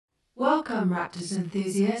Welcome, Raptors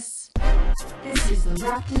enthusiasts. This is the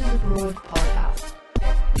Raptors Abroad podcast.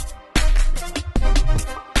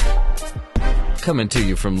 Coming to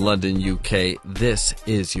you from London, UK, this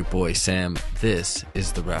is your boy Sam. This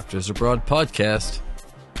is the Raptors Abroad podcast.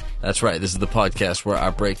 That's right, this is the podcast where I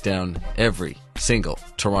break down every single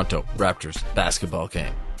Toronto Raptors basketball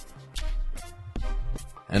game.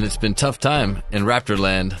 And it's been tough time in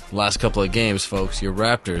Raptorland last couple of games, folks. Your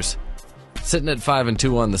Raptors sitting at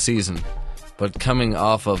 5-2 on the season, but coming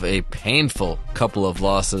off of a painful couple of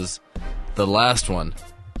losses. The last one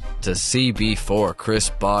to CB4, Chris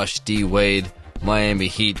Bosh, D. Wade. Miami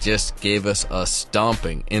Heat just gave us a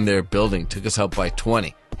stomping in their building, took us out by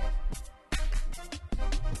 20.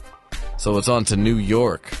 So it's on to New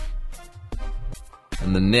York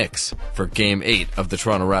and the Knicks for Game 8 of the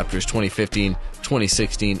Toronto Raptors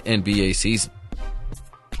 2015-2016 NBA season.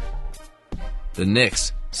 The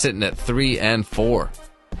Knicks sitting at 3-4.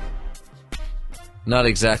 Not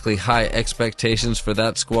exactly high expectations for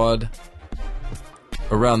that squad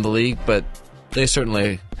around the league, but they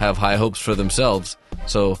certainly have high hopes for themselves,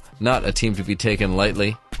 so not a team to be taken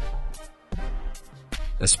lightly,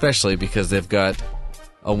 especially because they've got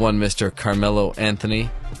a one Mr. Carmelo Anthony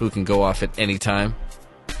who can go off at any time,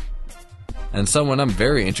 and someone I'm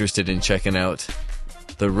very interested in checking out,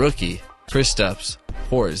 the rookie Kristaps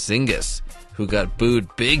Porzingis, who got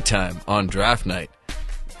booed big time on draft night. I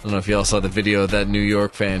don't know if y'all saw the video of that New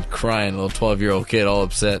York fan crying, a little 12-year-old kid all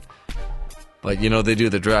upset. But, you know, they do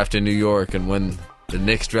the draft in New York, and when the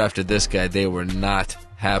Knicks drafted this guy, they were not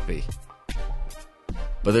happy.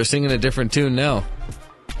 But they're singing a different tune now.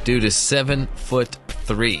 Dude is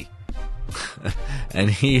 7'3", and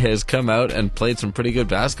he has come out and played some pretty good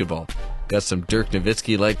basketball. Got some Dirk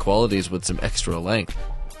Nowitzki-like qualities with some extra length.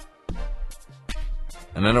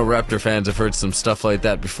 And I know Raptor fans have heard some stuff like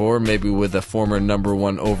that before, maybe with a former number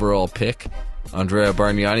 1 overall pick, Andrea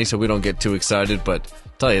Bargnani, so we don't get too excited, but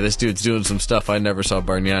tell you, this dude's doing some stuff I never saw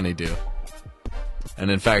Bargnani do.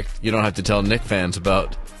 And in fact, you don't have to tell Knick fans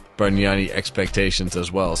about Bargnani expectations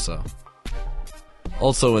as well, so.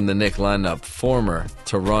 Also in the Knick lineup, former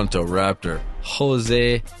Toronto Raptor,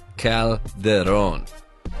 Jose Calderon.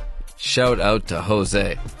 Shout out to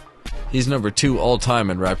Jose. He's number 2 all-time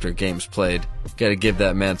in Raptor games played. Gotta give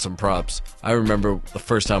that man some props. I remember the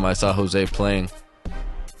first time I saw Jose playing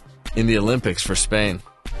in the Olympics for Spain.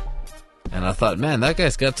 And I thought, man, that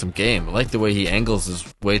guy's got some game. I like the way he angles his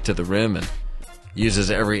way to the rim and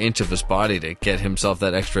uses every inch of his body to get himself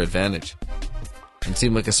that extra advantage. And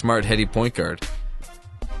seemed like a smart, heady point guard.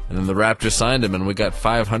 And then the Raptors signed him and we got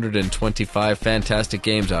 525 fantastic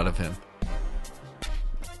games out of him.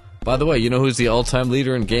 By the way, you know who's the all-time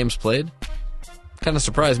leader in games played? Kind of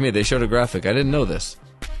surprised me. They showed a graphic. I didn't know this.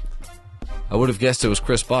 I would have guessed it was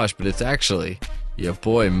Chris Bosh, but it's actually your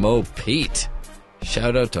boy Mo Pete.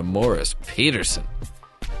 Shout out to Morris Peterson.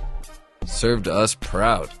 Served us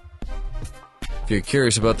proud. If you're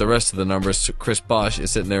curious about the rest of the numbers, Chris Bosh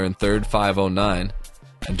is sitting there in third, 509.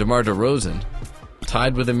 And DeMar DeRozan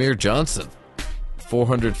tied with Amir Johnson,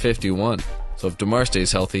 451. So if DeMar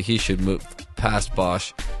stays healthy, he should move past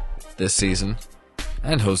Bosh this season.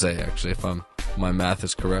 And Jose, actually, if my math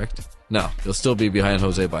is correct. No, he'll still be behind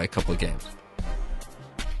Jose by a couple of games.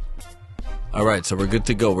 Alright, so we're good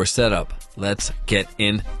to go. We're set up. Let's get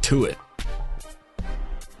into it.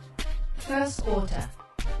 First quarter.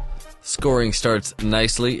 Scoring starts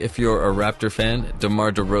nicely if you're a Raptor fan.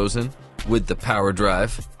 DeMar DeRozan with the power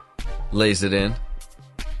drive. Lays it in.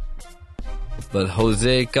 But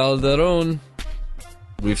Jose Calderon,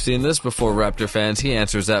 we've seen this before, Raptor fans. He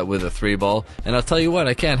answers that with a 3-ball. And I'll tell you what,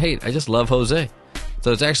 I can't hate. I just love Jose.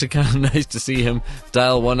 So it's actually kind of nice to see him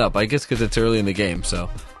dial one up. I guess because it's early in the game, so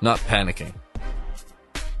not panicking.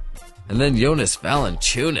 And then Jonas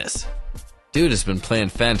Valanciunas. Dude has been playing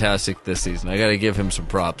fantastic this season. I gotta give him some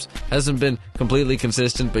props. Hasn't been completely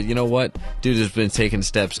consistent, but you know what? Dude has been taking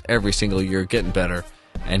steps every single year, getting better.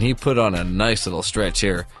 And he put on a nice little stretch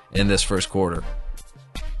here in this first quarter.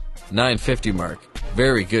 950 mark.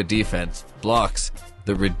 Very good defense. Blocks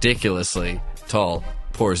the ridiculously tall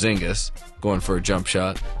Porzingis going for a jump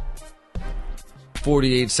shot.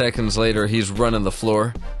 48 seconds later, he's running the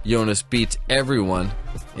floor. Jonas beats everyone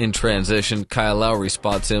in transition. Kyle Lowry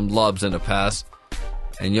spots him, lobs in a pass.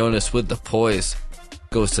 And Jonas with the poise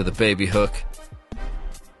goes to the baby hook.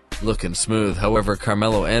 Looking smooth. However,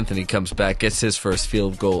 Carmelo Anthony comes back, gets his first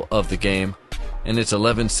field goal of the game. And it's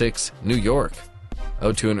 11-6 New York.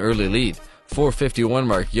 Out to an early lead. 4:51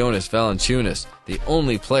 mark, Jonas Valanciunas, the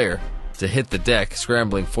only player to hit the deck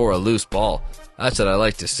scrambling for a loose ball. That's what I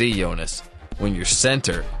like to see, Jonas. When your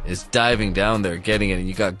center is diving down there getting it and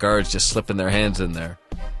you got guards just slipping their hands in there.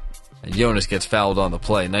 And Jonas gets fouled on the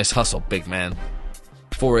play. Nice hustle, big man.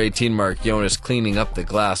 4:18 mark, Jonas cleaning up the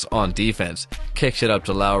glass on defense. Kicks it up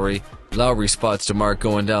to Lowry. Lowry spots DeMar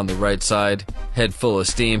going down the right side. Head full of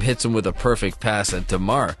steam, hits him with a perfect pass, and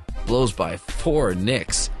DeMar blows by 4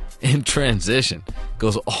 Knicks in transition.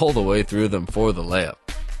 Goes all the way through them for the layup.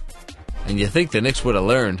 And you think the Knicks would have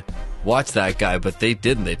learned, watch that guy, but they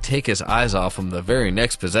didn't. They take his eyes off him the very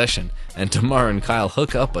next possession, and DeMar and Kyle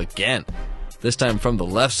hook up again. This time from the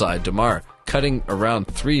left side, DeMar cutting around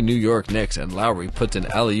 3 New York Knicks, and Lowry puts an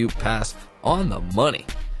alley-oop pass on the money.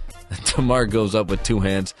 DeMar goes up with 2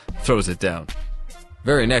 hands, throws it down.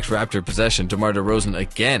 Very next Raptor possession, DeMar DeRozan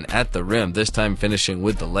again at the rim, this time finishing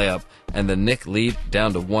with the layup, and the Knick lead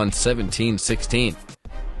down to 17-16.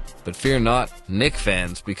 But fear not, Knick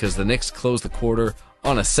fans, because the Knicks close the quarter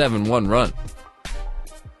on a 7-1 run.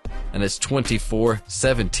 And it's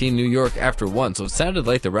 24-17 New York after 1, so it sounded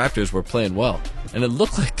like the Raptors were playing well. And it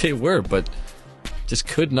looked like they were, but just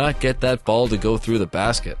could not get that ball to go through the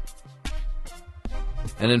basket.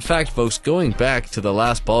 And in fact, folks, going back to the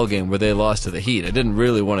last ball game where they lost to the Heat, I didn't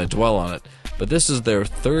really want to dwell on it, but this is their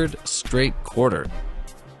 3rd straight quarter,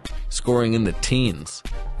 scoring in the teens.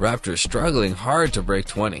 Raptors struggling hard to break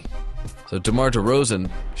 20. So DeMar DeRozan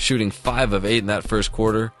shooting 5 of 8 in that first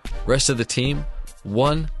quarter. Rest of the team,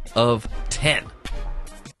 1 of 10.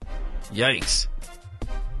 Yikes.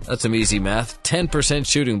 That's some easy math. 10%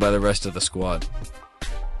 shooting by the rest of the squad.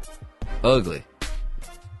 Ugly.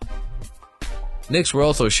 Knicks were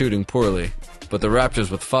also shooting poorly, but the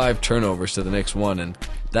Raptors with 5 turnovers to the Knicks 1, and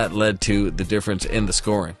that led to the difference in the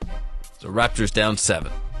scoring. So Raptors down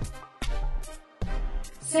 7.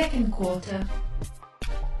 Second quarter.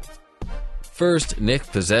 First Knick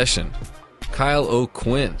possession. Kyle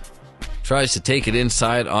O'Quinn tries to take it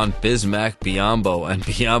inside on Bismack Biyombo, and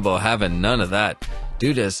Biyombo having none of that.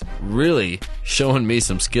 Dude has really shown me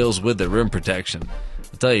some skills with the rim protection.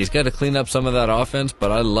 I tell you, he's got to clean up some of that offense,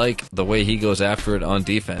 but I like the way he goes after it on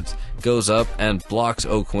defense. Goes up and blocks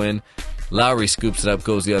O'Quinn. Lowry scoops it up,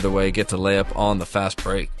 goes the other way, gets a layup on the fast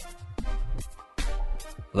break.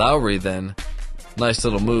 Lowry then, nice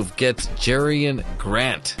little move, gets Jerian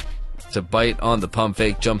Grant to bite on the pump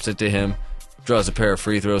fake, jumps it to him, draws a pair of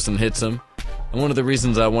free throws and hits him. And one of the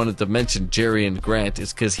reasons I wanted to mention Jerian Grant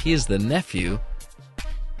is because he is the nephew.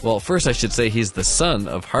 Well, first I should say he's the son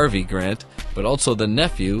of Harvey Grant, but also the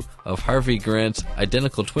nephew of Harvey Grant's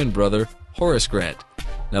identical twin brother, Horace Grant.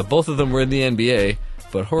 Now, both of them were in the NBA,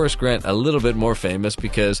 but Horace Grant a little bit more famous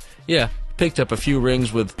because, picked up a few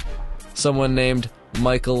rings with someone named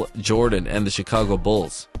Michael Jordan and the Chicago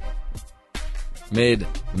Bulls. Made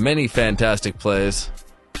many fantastic plays.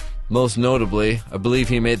 Most notably, I believe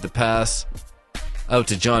he made the pass out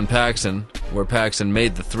to John Paxson, where Paxson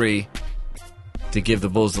made the 3 to give the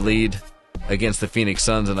Bulls the lead against the Phoenix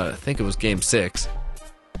Suns, and I think it was Game 6.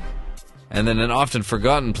 And then an often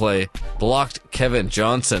forgotten play, blocked Kevin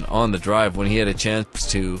Johnson on the drive when he had a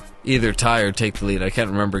chance to either tie or take the lead. I can't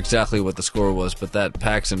remember exactly what the score was, but that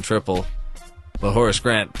Paxson triple. But Horace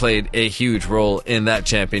Grant played a huge role in that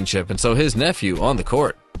championship, and so his nephew on the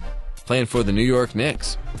court, playing for the New York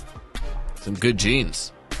Knicks. Some good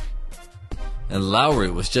genes. And Lowry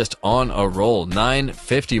was just on a roll,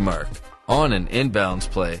 9:50 mark. On an inbounds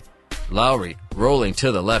play, Lowry rolling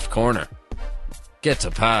to the left corner. Gets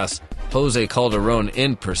a pass. Jose Calderon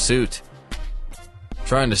in pursuit.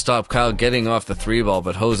 Trying to stop Kyle getting off the 3 ball,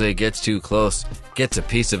 but Jose gets too close. Gets a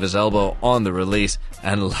piece of his elbow on the release,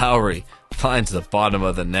 and Lowry finds the bottom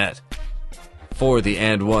of the net for the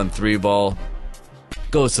and 1 3 ball.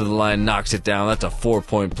 Goes to the line, knocks it down. That's a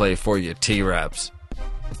 4-point play for you, T-Raps.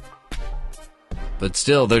 But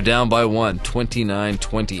still, they're down by 1,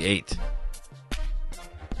 29-28.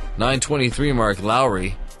 9:23 mark,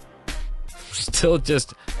 Lowry still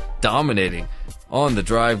just dominating on the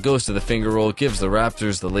drive, goes to the finger roll, gives the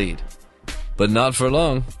Raptors the lead. But not for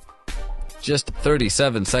long. Just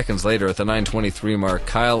 37 seconds later at the 9:23 mark,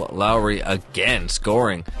 Kyle Lowry again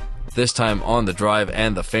scoring, this time on the drive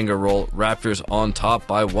and the finger roll. Raptors on top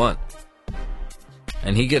by 1.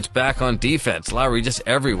 And he gets back on defense. Lowry just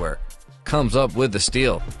everywhere. Comes up with the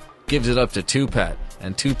steal, gives it up to Tupat,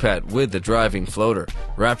 and Tupat with the driving floater.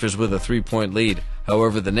 Raptors with a 3-point lead.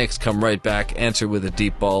 However, the Knicks come right back, answer with a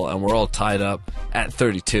deep ball, and we're all tied up at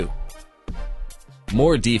 32.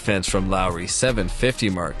 More defense from Lowry,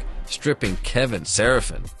 7:50 mark, stripping Kevin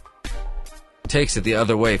Seraphin. Takes it the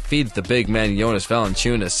other way, feeds the big man Jonas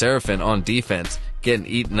Valanciunas. Seraphin on defense, getting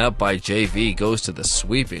eaten up by JV, goes to the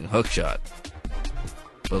sweeping hook shot.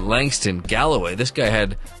 But Langston Galloway, this guy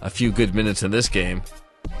had a few good minutes in this game.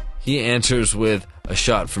 He answers with a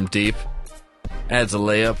shot from deep, adds a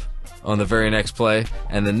layup, on the very next play,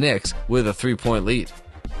 and the Knicks with a 3-point lead.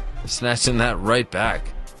 Snatching that right back.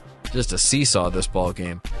 Just a seesaw this ball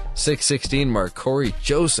game. 6:16 mark, Corey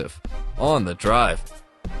Joseph on the drive.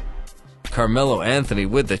 Carmelo Anthony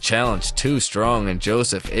with the challenge, too strong, and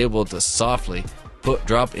Joseph able to softly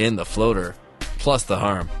drop in the floater, plus the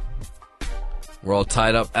harm. We're all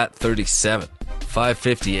tied up at 37.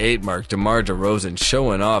 5:58 mark, DeMar DeRozan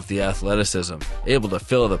showing off the athleticism, able to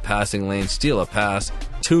fill the passing lane, steal a pass,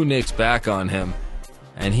 2 Knicks back on him,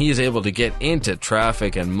 and he's able to get into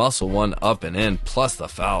traffic and muscle one up and in, plus the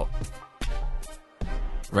foul.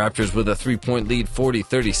 Raptors with a 3-point lead,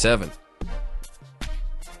 40-37.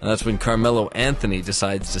 And that's when Carmelo Anthony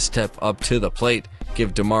decides to step up to the plate,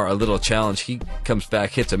 give DeMar a little challenge. He comes back,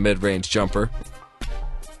 hits a mid-range jumper.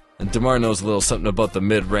 And DeMar knows a little something about the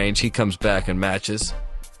mid-range. He comes back and matches.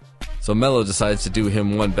 So Melo decides to do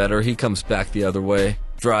him one better. He comes back the other way,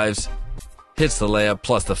 drives, hits the layup,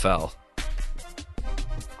 plus the foul.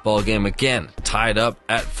 Ball game again, tied up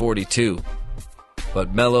at 42.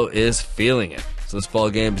 But Melo is feeling it. So this ball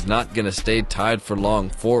game is not going to stay tied for long.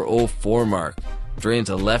 4:04 mark. Drains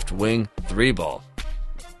a left wing 3-ball.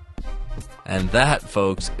 And that,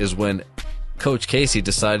 folks, is when Coach Casey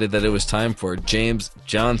decided that it was time for James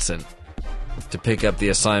Johnson to pick up the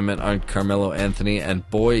assignment on Carmelo Anthony, and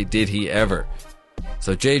boy did he ever.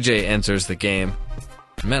 So JJ enters the game.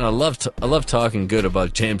 Man, I love talking good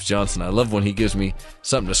about James Johnson. I love when he gives me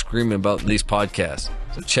something to scream about in these podcasts.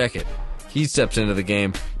 So check it. He steps into the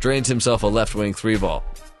game, drains himself a left wing 3-ball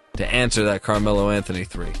to answer that Carmelo Anthony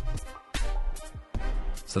 3.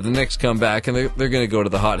 So the Knicks come back, and they're going to go to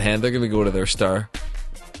the hot hand. They're going to go to their star.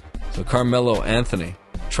 So Carmelo Anthony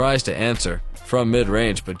tries to answer from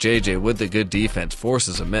mid-range, but JJ, with the good defense,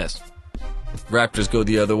 forces a miss. Raptors go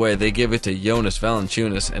the other way. They give it to Jonas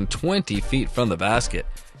Valanciunas, and 20 feet from the basket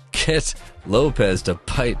gets Lopez to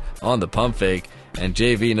bite on the pump fake, and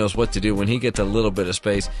JV knows what to do. When he gets a little bit of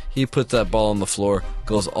space, he puts that ball on the floor,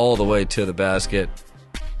 goes all the way to the basket,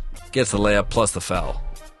 gets the layup plus the foul.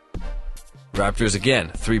 Raptors again,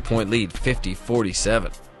 3-point lead,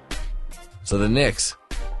 50-47. So the Knicks,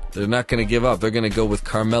 they're not going to give up. They're going to go with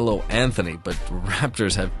Carmelo Anthony, but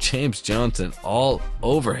Raptors have James Johnson all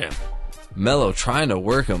over him. Melo trying to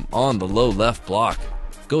work him on the low left block.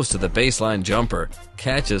 Goes to the baseline jumper,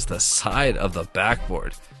 catches the side of the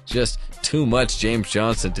backboard. Just too much James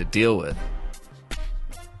Johnson to deal with.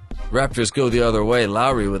 Raptors go the other way.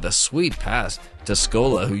 Lowry with a sweet pass to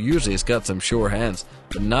Scola, who usually has got some sure hands,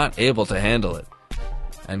 but not able to handle it.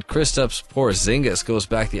 And Kristaps Porzingis goes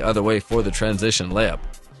back the other way for the transition layup.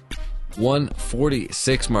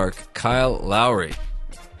 1:46 mark, Kyle Lowry.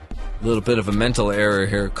 A little bit of a mental error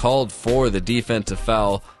here, called for the defensive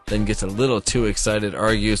foul, then gets a little too excited,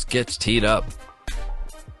 argues, gets teed up.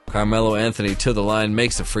 Carmelo Anthony to the line,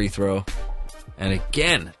 makes a free throw. And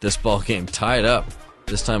again, this ball game tied up,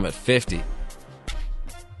 this time at 50.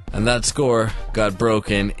 And that score got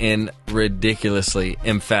broken in ridiculously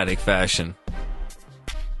emphatic fashion.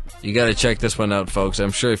 You got to check this one out, folks.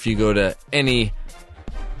 I'm sure if you go to any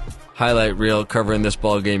highlight reel covering this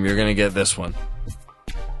ball game, you're going to get this one.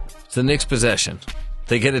 It's the Knicks' possession.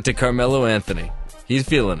 They get it to Carmelo Anthony. He's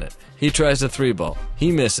feeling it. He tries a 3-ball.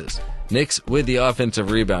 He misses. Knicks with the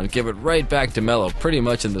offensive rebound. Give it right back to Melo, pretty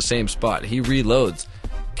much in the same spot. He reloads.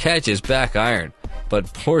 Catches back iron. But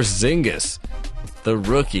Porzingis, the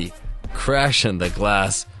rookie, crashing the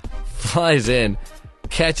glass, flies in,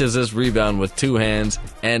 catches this rebound with 2 hands,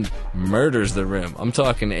 and murders the rim. I'm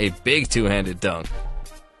talking a big 2-handed dunk.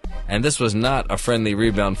 And this was not a friendly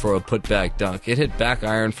rebound for a putback dunk. It hit back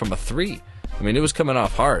iron from a 3. I mean, it was coming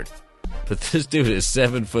off hard. But this dude is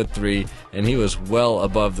 7'3", and he was well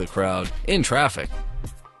above the crowd in traffic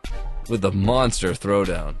with the monster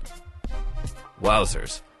throwdown.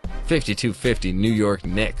 Wowzers. 52-50 New York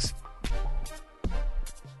Knicks.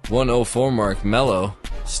 1:04 mark, Melo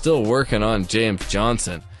still working on James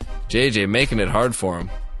Johnson. JJ making it hard for him,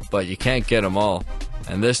 but you can't get them all.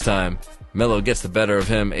 And this time, Melo gets the better of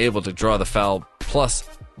him, able to draw the foul plus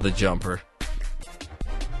the jumper.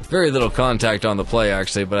 Very little contact on the play,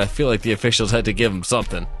 actually, but I feel like the officials had to give him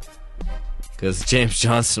something, because James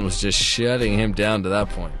Johnson was just shutting him down to that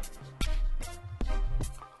point.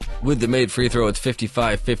 With the made free throw, it's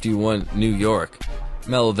 55-51 New York.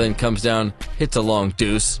 Melo then comes down, hits a long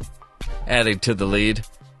deuce, adding to the lead.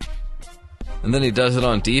 And then he does it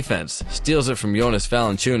on defense. Steals it from Jonas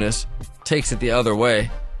Valanciunas, takes it the other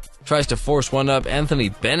way, tries to force one up. Anthony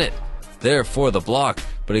Bennett there for the block,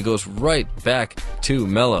 but it goes right back to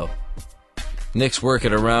Melo. Knicks work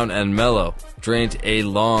it around, and Melo drains a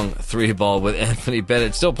long 3-ball with Anthony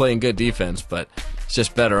Bennett still playing good defense, but it's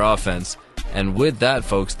just better offense. And with that,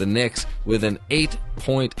 folks, the Knicks with an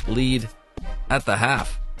 8-point lead at the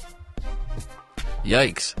half.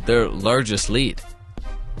 Yikes, their largest lead.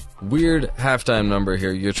 Weird halftime number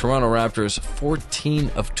here. Your Toronto Raptors,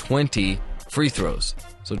 14 of 20 free throws.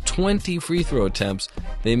 So 20 free throw attempts,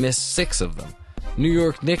 they missed 6 of them. New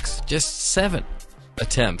York Knicks, just 7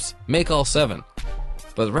 attempts. Make all 7.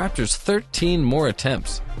 But the Raptors, 13 more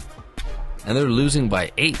attempts. And they're losing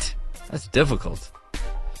by 8. That's difficult.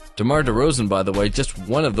 DeMar DeRozan, by the way, just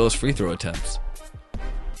 1 of those free throw attempts.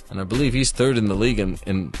 And I believe he's 3rd in the league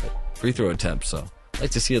in free throw attempts. So I'd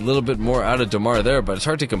like to see a little bit more out of DeMar there, but it's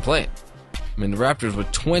hard to complain. I mean, the Raptors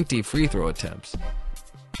with 20 free throw attempts.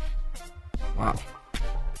 Wow.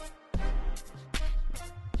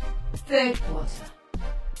 Third quarter.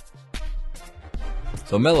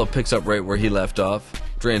 So Melo picks up right where he left off,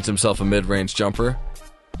 drains himself a mid-range jumper.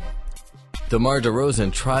 DeMar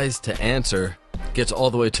DeRozan tries to answer, gets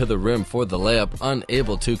all the way to the rim for the layup,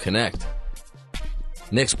 unable to connect.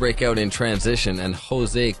 Knicks break out in transition, and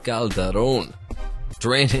Jose Calderon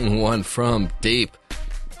draining one from deep.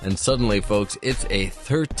 And suddenly, folks, it's a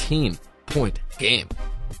 13-point game.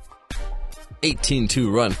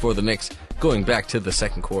 18-2 run for the Knicks going back to the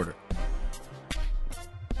second quarter.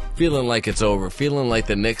 Feeling like it's over, feeling like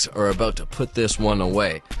the Knicks are about to put this one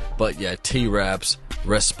away. But yet T-Raps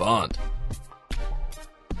respond.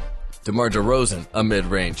 DeMar DeRozan, a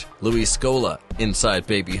mid-range. Luis Scola, inside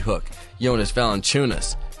baby hook. Jonas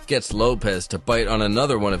Valanciunas gets Lopez to bite on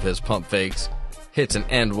another one of his pump fakes. Hits an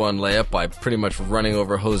and-one layup by pretty much running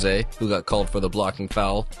over Jose, who got called for the blocking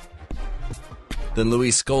foul. Then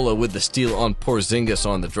Luis Scola with the steal on Porzingis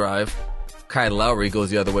on the drive. Kyle Lowry goes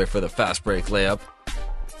the other way for the fast break layup.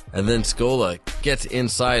 And then Scola gets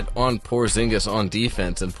inside on Porzingis on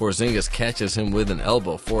defense, and Porzingis catches him with an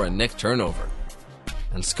elbow for a Knick turnover.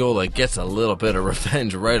 And Scola gets a little bit of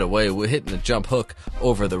revenge right away with hitting a jump hook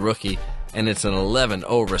over the rookie, and it's an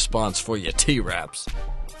 11-0 response for your T-Raps.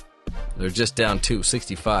 They're just down 2,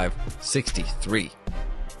 65-63.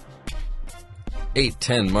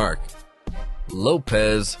 8-10 mark.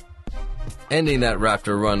 Lopez ending that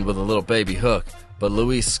Raptor run with a little baby hook, but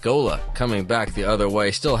Luis Scola coming back the other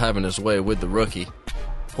way, still having his way with the rookie.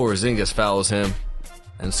 Porzingis fouls him,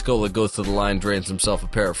 and Scola goes to the line, drains himself a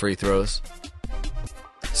pair of free throws.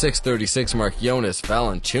 6:36 mark. Jonas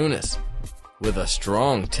Valanciunas with a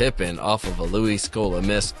strong tip-in off of a Luis Scola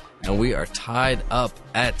miss, and we are tied up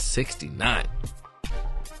at 69.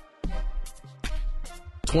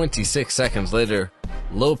 26 seconds later,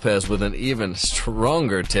 Lopez with an even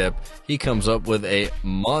stronger tip. He comes up with a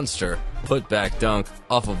monster put-back dunk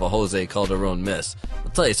off of a Jose Calderon miss.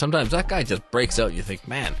 I'll tell you, sometimes that guy just breaks out. You think,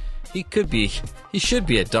 man, he should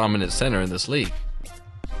be a dominant center in this league.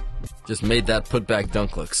 Just made that put-back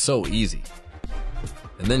dunk look so easy.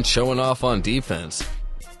 And then showing off on defense,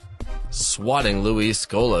 swatting Luis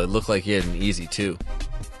Scola. It looked like he had an easy 2.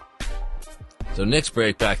 So Knicks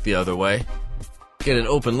break back the other way. Get an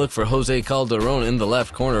open look for Jose Calderon in the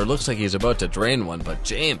left corner. Looks like he's about to drain one, but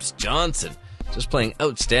James Johnson, just playing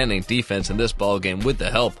outstanding defense in this ballgame with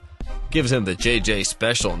the help, gives him the JJ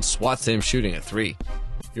special and swats him shooting a 3.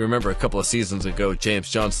 You remember a couple of seasons ago,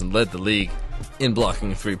 James Johnson led the league in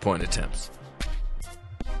blocking 3-point attempts.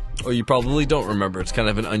 Or you probably don't remember. It's kind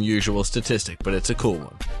of an unusual statistic, but it's a cool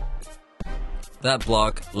one. That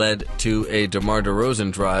block led to a DeMar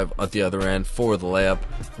DeRozan drive at the other end for the layup.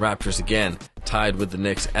 Raptors again tied with the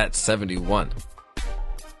Knicks at 71.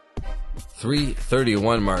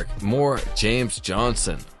 3:31 mark. More James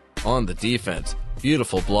Johnson on the defense.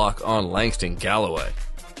 Beautiful block on Langston Galloway.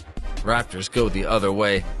 Raptors go the other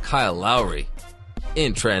way. Kyle Lowry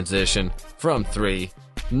in transition from 3.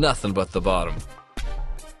 Nothing but the bottom.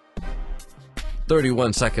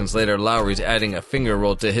 31 seconds later, Lowry's adding a finger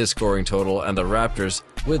roll to his scoring total, and the Raptors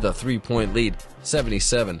with a 3-point lead,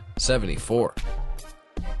 77-74.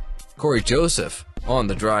 Corey Joseph on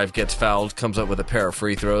the drive gets fouled, comes up with a pair of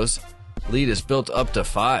free throws. Lead is built up to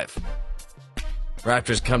 5.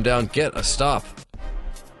 Raptors come down, get a stop.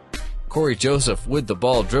 Corey Joseph with the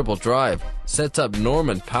ball, dribble drive, sets up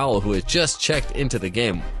Norman Powell, who has just checked into the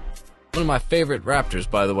game. One of my favorite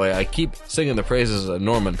Raptors, by the way. I keep singing the praises of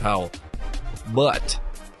Norman Powell. But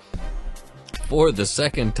for the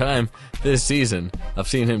second time this season, I've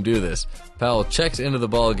seen him do this. Powell checks into the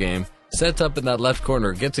ball game, sets up in that left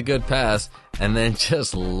corner, gets a good pass, and then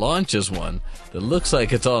just launches one that looks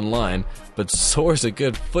like it's on line, but soars a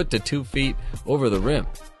good foot to 2 feet over the rim.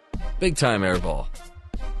 Big time air ball.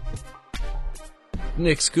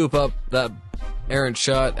 Knicks scoop up that errant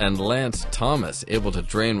shot, and Lance Thomas able to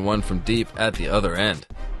drain one from deep at the other end.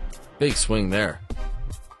 Big swing there.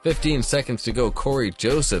 15 seconds to go. Corey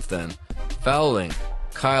Joseph then fouling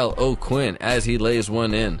Kyle O'Quinn as he lays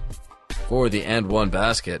one in for the and one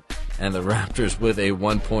basket, and the Raptors with a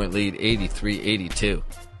 1-point lead, 83-82.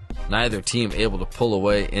 Neither team able to pull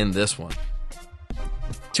away in this one.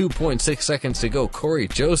 2.6 seconds to go. Corey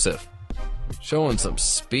Joseph showing some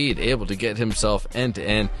speed, able to get himself end to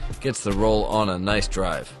end, gets the roll on a nice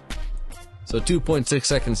drive. So 2.6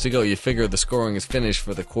 seconds to go. You figure the scoring is finished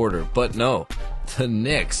for the quarter, but no, the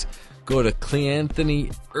Knicks go to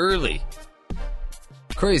Cleanthony Early.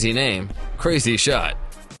 Crazy name, crazy shot.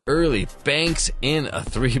 Early banks in a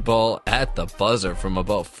 3-ball at the buzzer from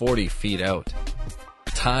about 40 feet out.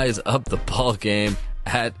 Ties up the ball game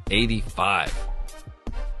at 85.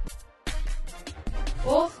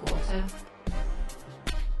 Fourth quarter.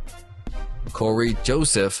 Corey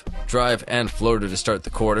Joseph drive and floater to start the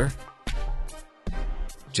quarter.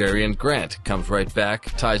 Jerian Grant comes right back,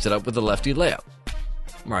 ties it up with a lefty layup.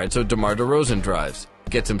 Alright, so DeMar DeRozan drives,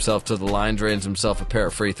 gets himself to the line, drains himself a pair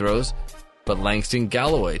of free throws, but Langston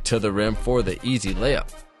Galloway to the rim for the easy layup.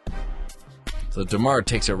 So DeMar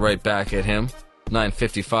takes it right back at him.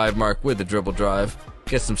 9:55 mark with the dribble drive,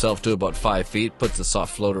 gets himself to about 5 feet, puts the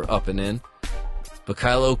soft floater up and in. But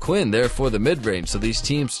Kyle O'Quinn there for the mid-range, so these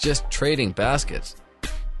teams just trading baskets.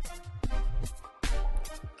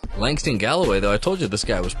 Langston Galloway, though, I told you this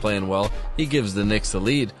guy was playing well. He gives the Knicks the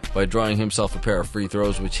lead by drawing himself a pair of free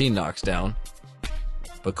throws, which he knocks down.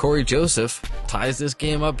 But Corey Joseph ties this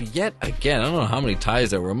game up yet again. I don't know how many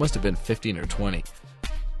ties there were. It must have been 15 or 20.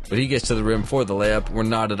 But he gets to the rim for the layup. We're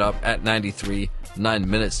knotted up at 93, 9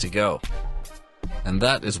 minutes to go. And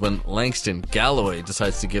that is when Langston Galloway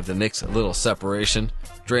decides to give the Knicks a little separation,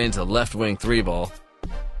 drains a left wing 3-ball.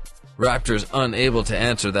 Raptors unable to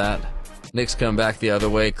answer that. Knicks come back the other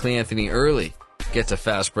way. Cleanthony Early gets a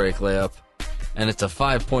fast break layup, and it's a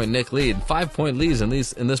 5-point Knick lead. 5-point leads in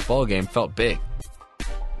this ball game felt big.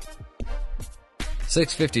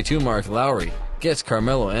 6:52 mark. Lowry gets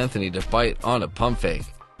Carmelo Anthony to bite on a pump fake,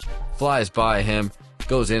 flies by him,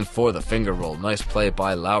 goes in for the finger roll. Nice play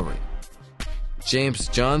by Lowry. James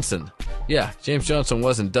Johnson. Yeah, James Johnson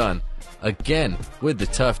wasn't done. Again with the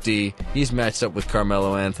tough D. He's matched up with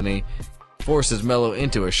Carmelo Anthony. Forces Melo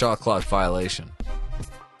into a shot clock violation.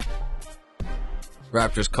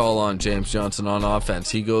 Raptors call on James Johnson on offense.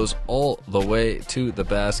 He goes all the way to the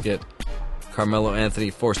basket. Carmelo Anthony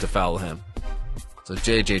forced to foul him. So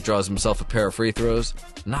JJ draws himself a pair of free throws,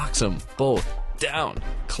 knocks them both down.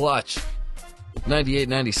 Clutch.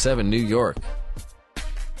 98-97 New York.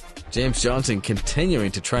 James Johnson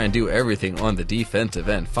continuing to try and do everything on the defensive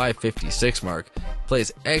end. 5:56 mark.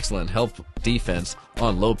 Plays excellent help defense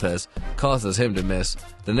on Lopez. Causes him to miss.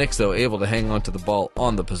 The Knicks, though, able to hang on to the ball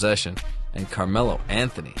on the possession. And Carmelo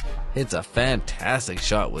Anthony hits a fantastic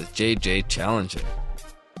shot with JJ challenging.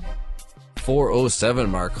 4:07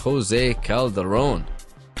 mark. Jose Calderon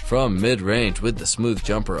from mid-range with the smooth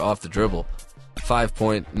jumper off the dribble.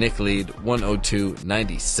 5-point Knick lead,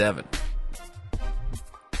 102-97.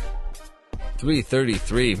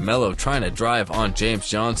 3:33, Melo trying to drive on James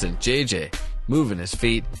Johnson. JJ moving his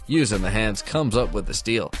feet, using the hands, comes up with the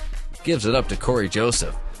steal. Gives it up to Corey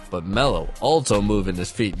Joseph, but Melo also moving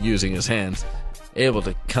his feet, using his hands. Able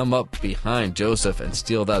to come up behind Joseph and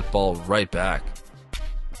steal that ball right back.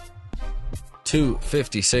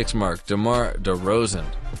 2:56 mark, DeMar DeRozan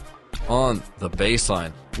on the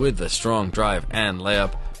baseline with the strong drive and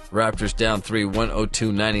layup. Raptors down 3,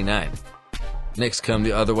 102-99. Knicks come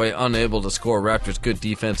the other way, unable to score. Raptors good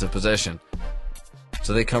defensive possession.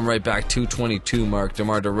 So they come right back. 2:22 mark.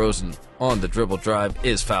 DeMar DeRozan on the dribble drive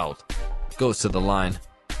is fouled. Goes to the line.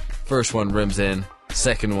 First one rims in.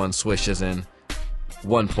 Second one swishes in.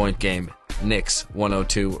 1-point game. Knicks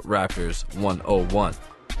 102. Raptors 101.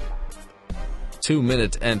 2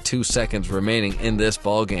 minutes and 2 seconds remaining in this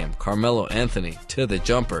ball game. Carmelo Anthony to the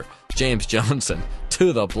jumper. James Johnson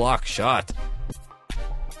to the block shot.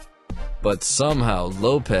 But somehow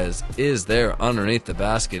Lopez is there underneath the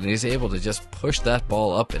basket and he's able to just push that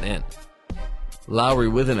ball up and in. Lowry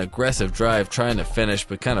with an aggressive drive trying to finish,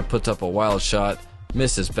 but kind of puts up a wild shot,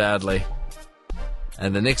 misses badly.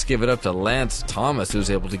 And the Knicks give it up to Lance Thomas,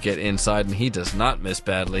 who's able to get inside, and he does not miss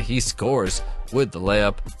badly. He scores with the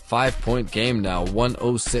layup. 5-point game now,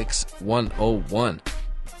 106-101.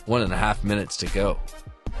 1.5 minutes to go.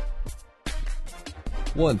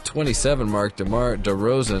 1:27 mark. DeMar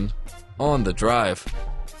DeRozan on the drive.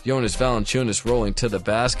 Jonas Valanciunas rolling to the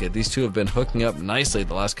basket. These two have been hooking up nicely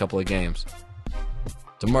the last couple of games.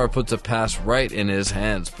 DeMar puts a pass right in his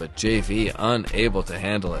hands, but JV unable to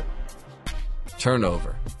handle it.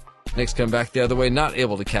 Turnover. Knicks come back the other way, not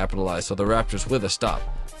able to capitalize, so the Raptors with a stop.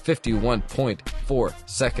 51.4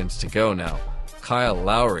 seconds to go now. Kyle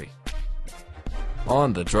Lowry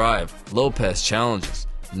on the drive. Lopez challenges,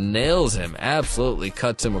 nails him, absolutely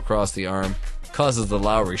cuts him across the arm, causes the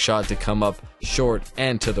Lowry shot to come up short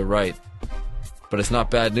and to the right. But it's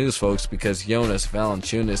not bad news, folks, because Jonas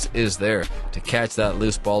Valanciunas is there to catch that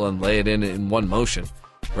loose ball and lay it in one motion.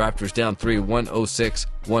 Raptors down 3,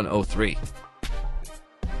 106-103.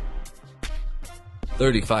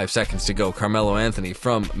 35 seconds to go. Carmelo Anthony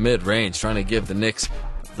from mid-range trying to give the Knicks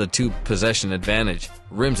the 2-possession advantage.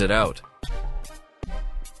 Rims it out.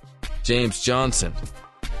 James Johnson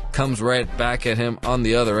comes right back at him on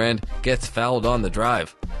the other end, gets fouled on the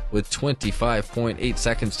drive with 25.8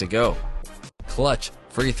 seconds to go. Clutch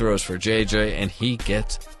free throws for JJ, and he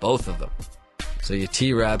gets both of them. So your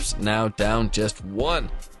T-Raps now down just 1,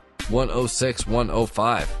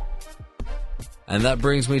 106-105. And that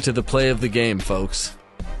brings me to the play of the game, folks.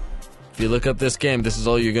 If you look up this game, this is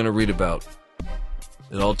all you're going to read about.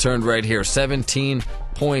 It all turned right here.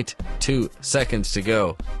 17.2 seconds to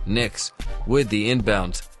go. Knicks with the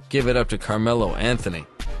inbounds. Give it up to Carmelo Anthony.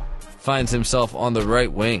 Finds himself on the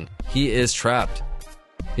right wing. He is trapped.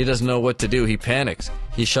 He doesn't know what to do. He panics.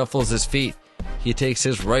 He shuffles his feet. He takes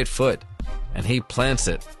his right foot and he plants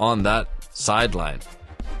it on that sideline.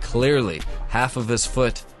 Clearly, half of his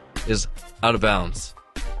foot is out of bounds.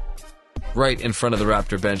 Right in front of the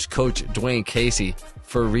Raptor bench, Coach Dwayne Casey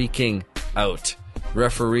freaking out.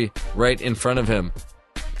 Referee right in front of him.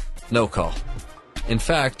 No call. In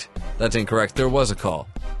fact, that's incorrect. There was a call.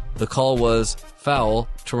 The call was foul,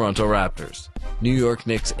 Toronto Raptors. New York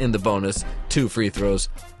Knicks in the bonus, 2 free throws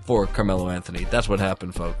for Carmelo Anthony. That's what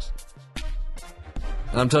happened, folks.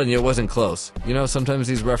 And I'm telling you, it wasn't close. You know, sometimes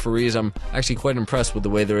these referees, I'm actually quite impressed with the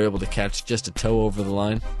way they're able to catch just a toe over the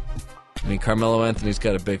line. I mean, Carmelo Anthony's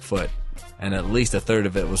got a big foot, and at least a third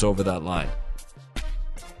of it was over that line.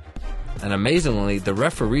 And amazingly, the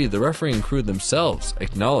refereeing crew themselves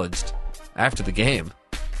acknowledged after the game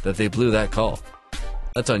that they blew that call.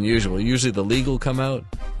 That's unusual. Usually the league will come out,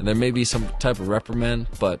 and there may be some type of reprimand,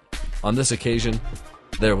 but on this occasion,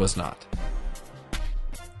 there was not.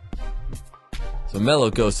 So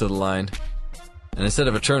Melo goes to the line, and instead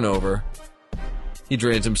of a turnover, he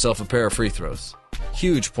drains himself a pair of free throws.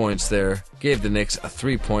 Huge points there. Gave the Knicks a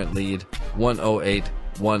 3-point lead,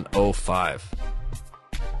 108-105.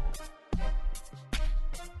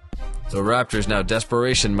 So Raptors now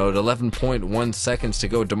desperation mode, 11.1 seconds to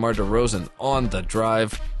go. DeMar DeRozan on the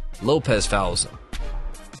drive. Lopez fouls him.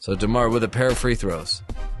 So DeMar with a pair of free throws.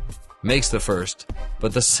 Makes the first,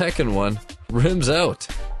 but the second one rims out.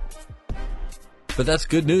 But that's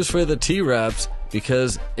good news for the T-Raps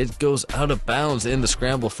because it goes out of bounds in the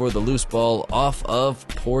scramble for the loose ball off of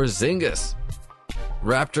Porzingis.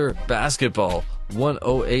 Raptor basketball,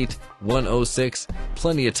 108-106.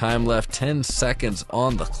 Plenty of time left, 10 seconds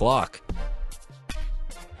on the clock.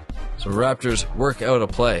 So Raptors work out a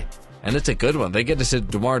play, and it's a good one. They get to see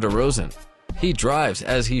DeMar DeRozan. He drives,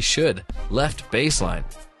 as he should, left baseline.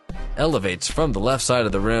 Elevates from the left side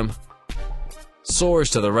of the rim. Soars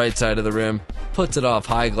to the right side of the rim. Puts it off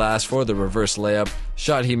high glass for the reverse layup.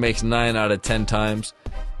 Shot he makes 9 out of 10 times.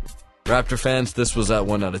 Raptor fans, this was at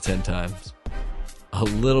 1 out of 10 times. A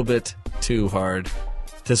little bit too hard.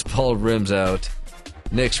 This ball rims out.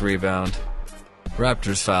 Knicks rebound.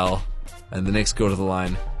 Raptors foul. And the Knicks go to the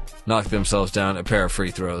line. Knock themselves down a pair of free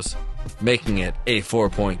throws. Making it a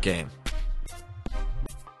 4-point game.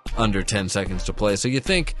 Under 10 seconds to play. So you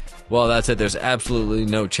think, well, that's it. There's absolutely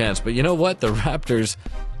no chance. But you know what? The Raptors,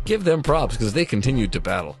 give them props because they continued to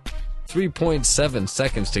battle. 3.7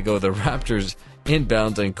 seconds to go. The Raptors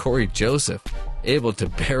inbounds and Corey Joseph able to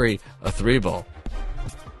bury a 3-ball.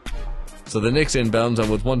 So the Knicks inbounds, and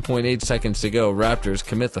with 1.8 seconds to go, Raptors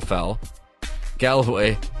commit the foul.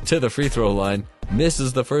 Galloway to the free throw line,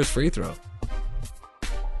 misses the first free throw.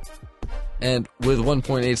 And with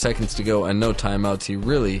 1.8 seconds to go and no timeouts, he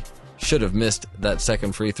really should have missed that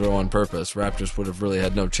second free throw on purpose. Raptors would have really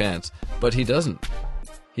had no chance, but he doesn't.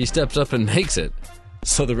 He steps up and makes it.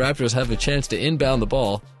 So the Raptors have a chance to inbound the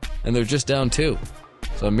ball, and they're just down 2.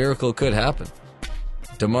 So a miracle could happen.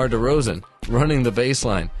 DeMar DeRozan running the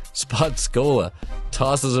baseline. Spots Scola,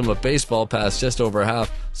 tosses him a baseball pass just over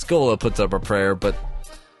half. Scola puts up a prayer, but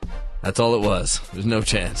that's all it was. There's no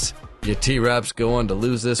chance. Your T-Raps go on to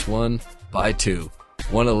lose this one by 2.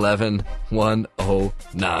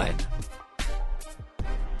 111-109.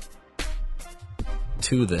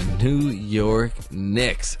 To the New York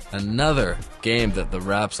Knicks. Another game that the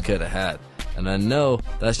Raps could have had. And I know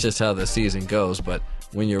that's just how the season goes, but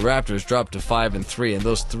when your Raptors drop to 5-3 and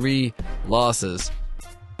those 3 losses,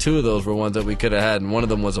 2 of those were ones that we could have had, and one of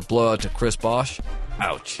them was a blowout to Chris Bosh.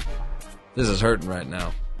 Ouch. This is hurting right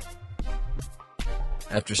now.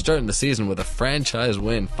 after starting the season with a franchise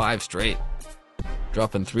win 5 straight.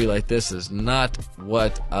 Dropping 3 like this is not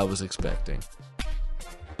what I was expecting.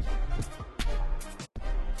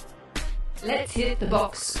 Let's hit the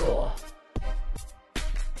box score.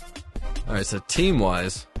 Alright, so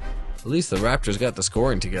team-wise, at least the Raptors got the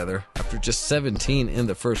scoring together after just 17 in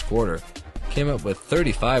the first quarter. Came up with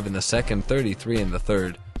 35 in the second, 33 in the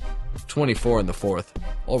third, 24 in the fourth.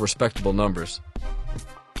 All respectable numbers.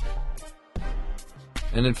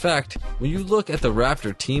 And in fact, when you look at the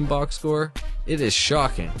Raptor team box score, it is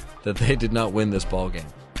shocking that they did not win this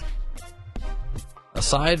ballgame.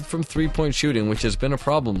 Aside from 3-point shooting, which has been a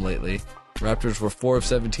problem lately, Raptors were 4 of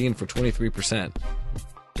 17 for 23%.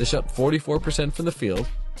 They shot 44% from the field,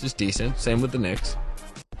 which is decent, same with the Knicks.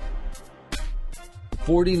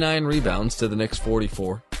 49 rebounds to the Knicks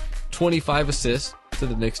 44. 25 assists to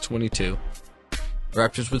the Knicks 22.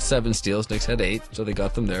 Raptors with 7 steals, Knicks had 8, so they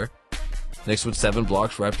got them there. Knicks with 7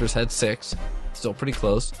 blocks, Raptors had 6, still pretty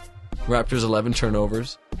close. Raptors 11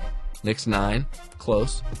 turnovers, Knicks 9,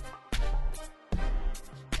 close.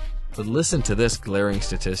 But listen to this glaring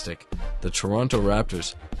statistic. The Toronto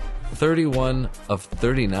Raptors, 31 of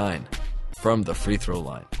 39 from the free throw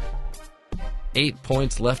line. 8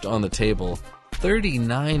 points left on the table,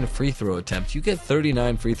 39 free throw attempts. You get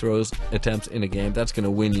 39 free throws attempts in a game, that's going to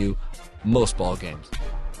win you most ball games.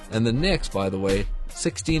 And the Knicks, by the way,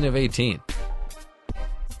 16 of 18.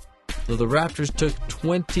 So the Raptors took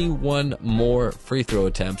 21 more free throw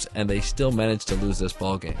attempts and they still managed to lose this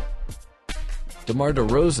ball game. DeMar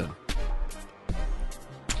DeRozan,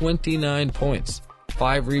 29 points,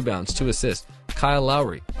 5 rebounds, 2 assists. Kyle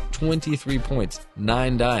Lowry, 23 points,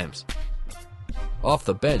 9 dimes. Off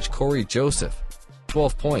the bench, Corey Joseph,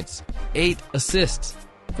 12 points, 8 assists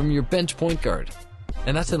from your bench point guard.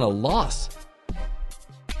 And that's in a loss.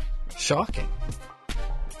 Shocking.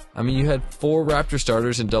 I mean, you had 4 Raptor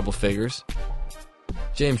starters in double figures.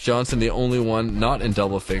 James Johnson, the only one not in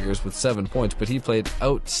double figures with 7 points, but he played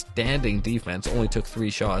outstanding defense, only took 3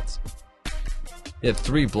 shots. He had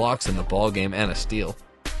 3 blocks in the ball game and a steal.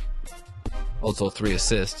 Also 3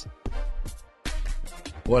 assists.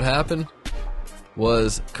 What happened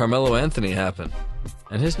was Carmelo Anthony happened.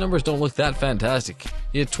 And his numbers don't look that fantastic.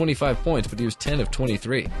 He had 25 points, but he was 10 of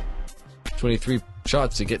 23. 23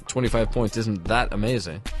 shots to get 25 points isn't that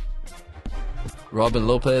amazing. Robin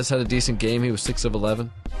Lopez had a decent game. He was 6 of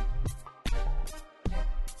 11.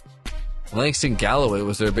 Langston Galloway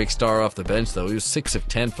was their big star off the bench, though. He was 6 of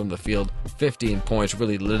 10 from the field. 15 points,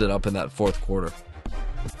 really lit it up in that fourth quarter.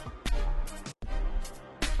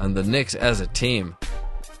 And the Knicks as a team,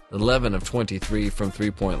 11 of 23 from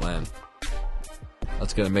three-point land.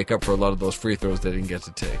 That's going to make up for a lot of those free throws they didn't get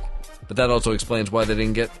to take. But that also explains why they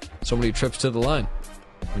didn't get so many trips to the line.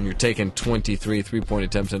 When you're taking 23 three-point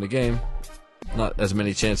attempts in a game, not as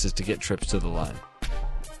many chances to get trips to the line.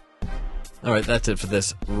 Alright, that's it for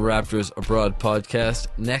this Raptors Abroad podcast.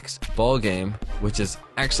 Next ball game, which has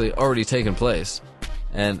actually already taken place,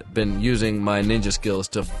 and been using my ninja skills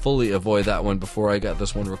to fully avoid that one before I got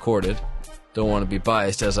this one recorded. Don't want to be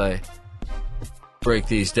biased as I break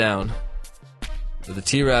these down. The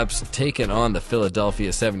T-Raps taking on the Philadelphia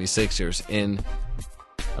 76ers in,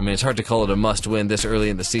 I mean, it's hard to call it a must-win this early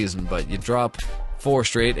in the season, but you drop 4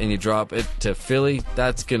 straight and you drop it to Philly,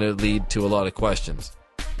 that's going to lead to a lot of questions.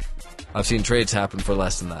 I've seen trades happen for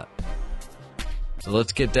less than that. So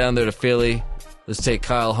let's get down there to Philly. Let's take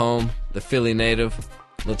Kyle home, the Philly native.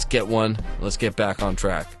 Let's get one. Let's get back on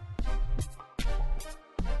track.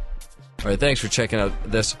 Alright, thanks for checking out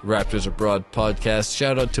this Raptors Abroad podcast.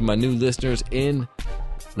 Shout out to my new listeners in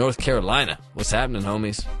North Carolina. What's happening,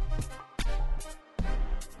 homies?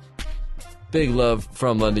 Big love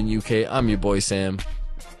from London, UK. I'm your boy Sam.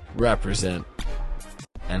 Represent.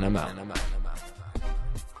 And I'm out.